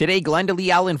Today, Glenda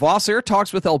Lee Allen Vossler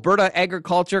talks with Alberta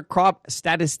agriculture crop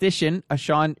statistician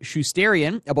Ashan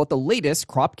Shusterian about the latest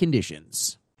crop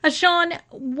conditions. Ashan,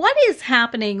 what is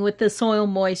happening with the soil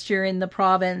moisture in the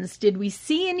province? Did we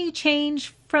see any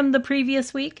change from the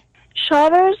previous week?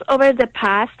 Showers over the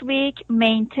past week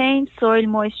maintained soil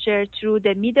moisture through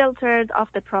the middle third of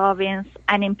the province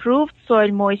and improved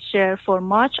soil moisture for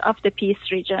much of the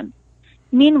Peace region.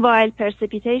 Meanwhile,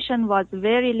 precipitation was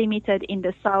very limited in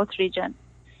the South region.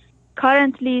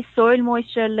 Currently, soil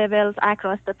moisture levels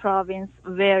across the province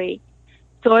vary.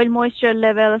 Soil moisture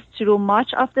levels through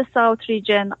much of the South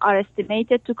region are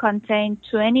estimated to contain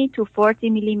 20 to 40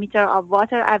 millimeters of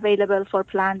water available for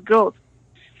plant growth.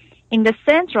 In the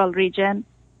Central region,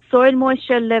 soil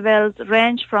moisture levels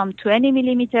range from 20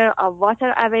 millimeters of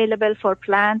water available for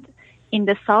plant in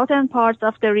the southern parts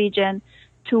of the region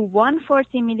to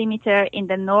 140 millimeters in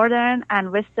the northern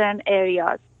and western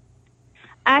areas.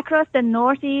 Across the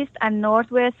northeast and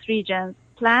northwest regions,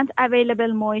 plant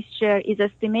available moisture is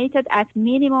estimated at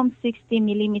minimum 60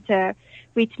 millimeters,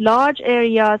 with large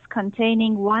areas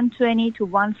containing 120 to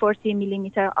 140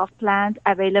 millimeters of plant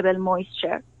available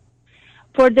moisture.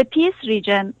 For the Peace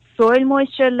region, soil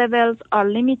moisture levels are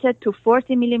limited to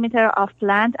 40 millimeters of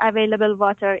plant available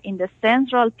water in the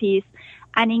central Peace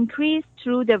and increase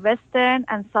through the western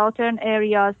and southern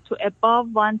areas to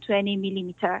above 120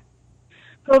 millimeters.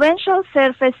 Provincial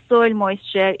surface soil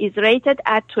moisture is rated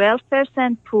at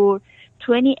 12% poor,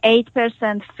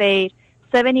 28% fair,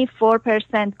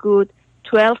 74% good,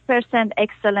 12%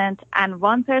 excellent, and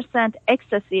 1%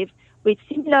 excessive, with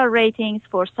similar ratings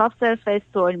for subsurface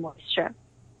soil moisture.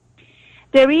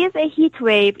 There is a heat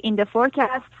wave in the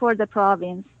forecast for the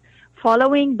province,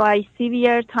 following by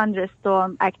severe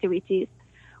thunderstorm activities,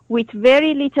 with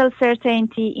very little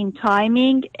certainty in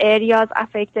timing, areas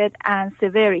affected, and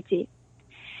severity.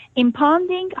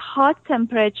 Impounding hot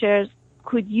temperatures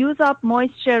could use up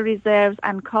moisture reserves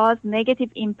and cause negative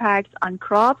impacts on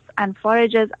crops and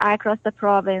forages across the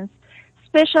province,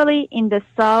 especially in the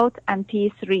South and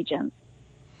Peace regions.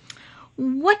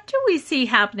 What do we see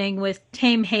happening with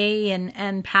tame hay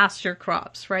and pasture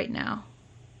crops right now?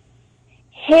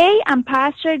 Hay and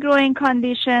pasture growing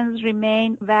conditions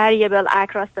remain variable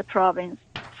across the province.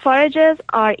 Forages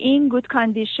are in good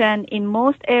condition in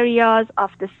most areas of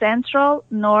the central,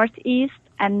 northeast,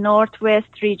 and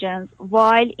northwest regions,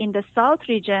 while in the south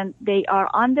region they are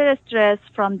under stress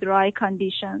from dry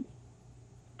conditions.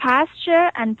 Pasture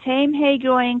and tame hay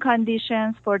growing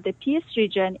conditions for the Peace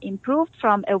region improved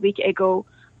from a week ago,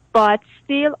 but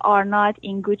still are not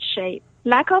in good shape.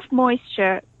 Lack of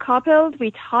moisture coupled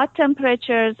with hot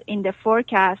temperatures in the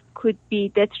forecast could be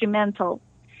detrimental.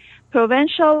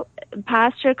 Provincial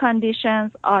pasture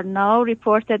conditions are now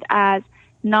reported as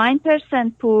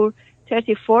 9% poor,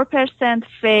 34%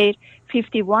 fair,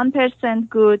 51%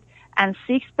 good, and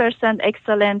 6%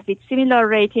 excellent, with similar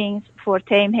ratings for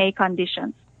tame hay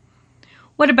conditions.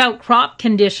 What about crop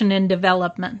condition and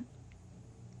development?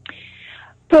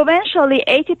 Provincially,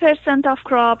 80% of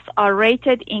crops are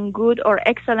rated in good or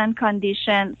excellent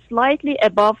condition, slightly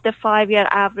above the 5-year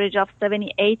average of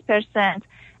 78%,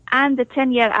 and the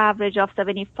 10-year average of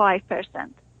 75%.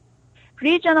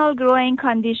 Regional growing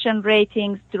condition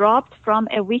ratings dropped from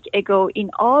a week ago in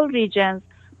all regions,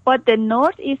 but the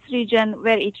Northeast region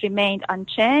where it remained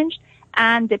unchanged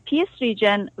and the Peace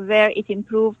region where it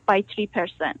improved by 3%.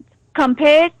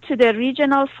 Compared to the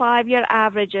regional 5-year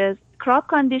averages, crop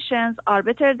conditions are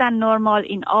better than normal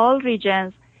in all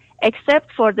regions,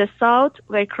 except for the South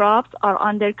where crops are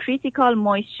under critical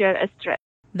moisture stress.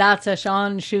 That's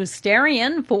Ashan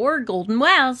Shusterian for Golden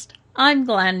West. I'm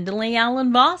Glenda Lee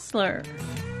Allen Vossler.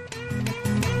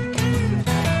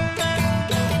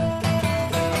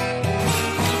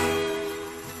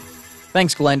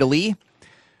 Thanks, Glenda Lee.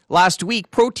 Last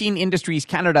week, Protein Industries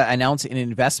Canada announced an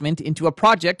investment into a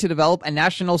project to develop a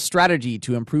national strategy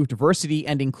to improve diversity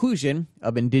and inclusion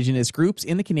of Indigenous groups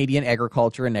in the Canadian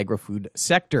agriculture and agri-food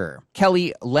sector.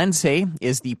 Kelly Lindsay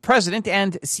is the president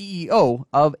and CEO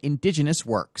of Indigenous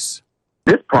Works.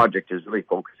 This project is really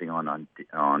focusing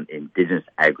on Indigenous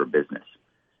agribusiness.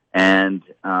 And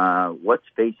what's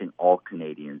facing all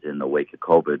Canadians in the wake of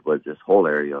COVID was this whole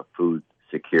area of food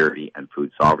security and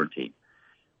food sovereignty.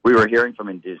 We were hearing from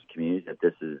Indigenous communities that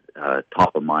this is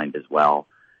top of mind as well.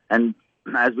 And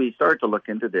as we start to look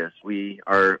into this, we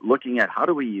are looking at how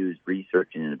do we use research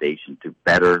and innovation to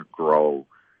better grow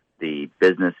the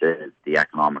businesses, the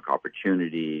economic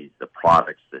opportunities, the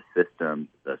products, the systems,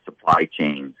 the supply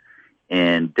chains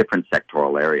in different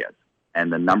sectoral areas.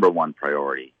 And the number one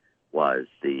priority was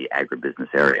the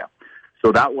agribusiness area.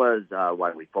 So that was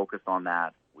why we focused on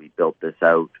that. We built this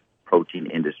out. Protein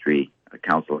Industry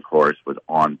Council, of course, was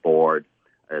on board,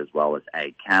 as well as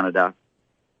Ag Canada.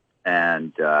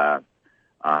 And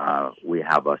we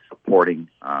have a supporting,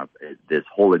 this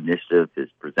whole initiative is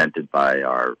presented by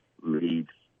our lead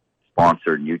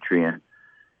sponsor, Nutrien.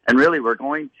 And really, we're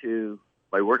going to,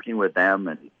 by working with them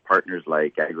and partners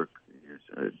like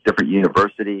different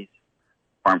universities,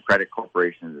 Farm Credit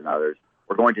Corporations and others,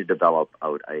 we're going to develop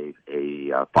out a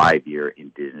 5-year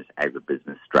Indigenous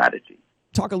agribusiness strategy.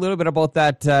 Talk a little bit about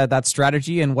that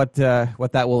strategy and what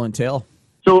that will entail.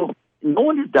 So no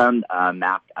one has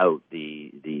mapped out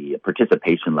the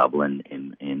participation level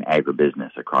in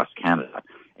agribusiness across Canada.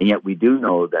 And yet we do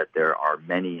know that there are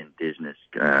many Indigenous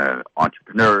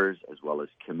entrepreneurs as well as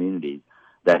communities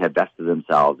that have vested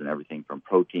themselves in everything from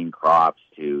protein crops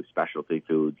to specialty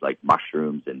foods like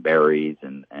mushrooms and berries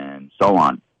and so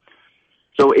on.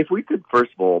 So if we could,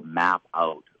 first of all, map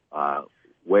out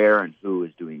where and who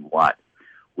is doing what,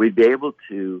 we'd be able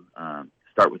to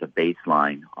start with a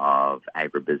baseline of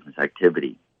agribusiness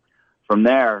activity. From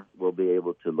there, we'll be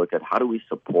able to look at how do we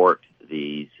support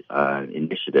these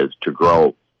initiatives to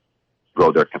grow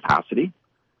their capacity,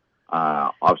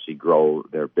 obviously grow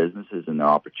their businesses and their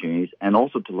opportunities, and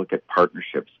also to look at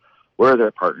partnerships. Where are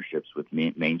their partnerships with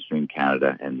Mainstream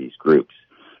Canada and these groups?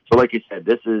 So like you said,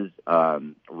 this is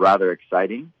rather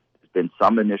exciting. There's been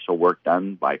some initial work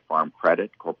done by Farm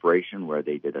Credit Corporation where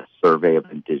they did a survey of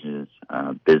Indigenous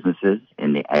businesses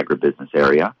in the agribusiness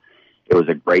area. It was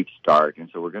a great start, and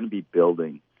so we're going to be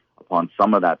building upon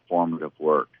some of that formative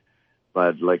work.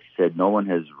 But like I said, no one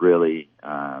has really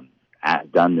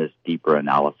done this deeper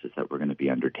analysis that we're going to be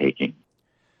undertaking.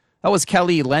 That was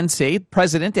Kelly Lensay,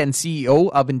 President and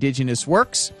CEO of Indigenous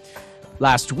Works.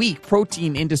 Last week,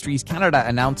 Protein Industries Canada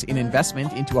announced an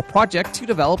investment into a project to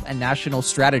develop a national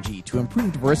strategy to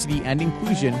improve diversity and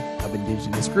inclusion of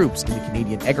Indigenous groups in the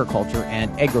Canadian agriculture and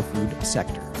agri-food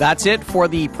sector. That's it for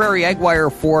the Prairie Ag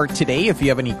Wire for today. If you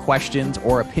have any questions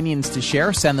or opinions to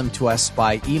share, send them to us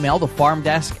by email,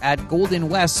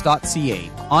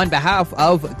 thefarmdesk@goldenwest.ca. On behalf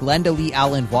of Glenda Lee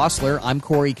Allen Vossler, I'm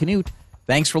Corey Canute.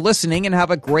 Thanks for listening and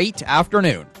have a great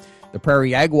afternoon. The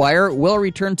Prairie Ag Wire will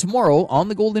return tomorrow on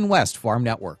the Golden West Farm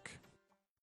Network.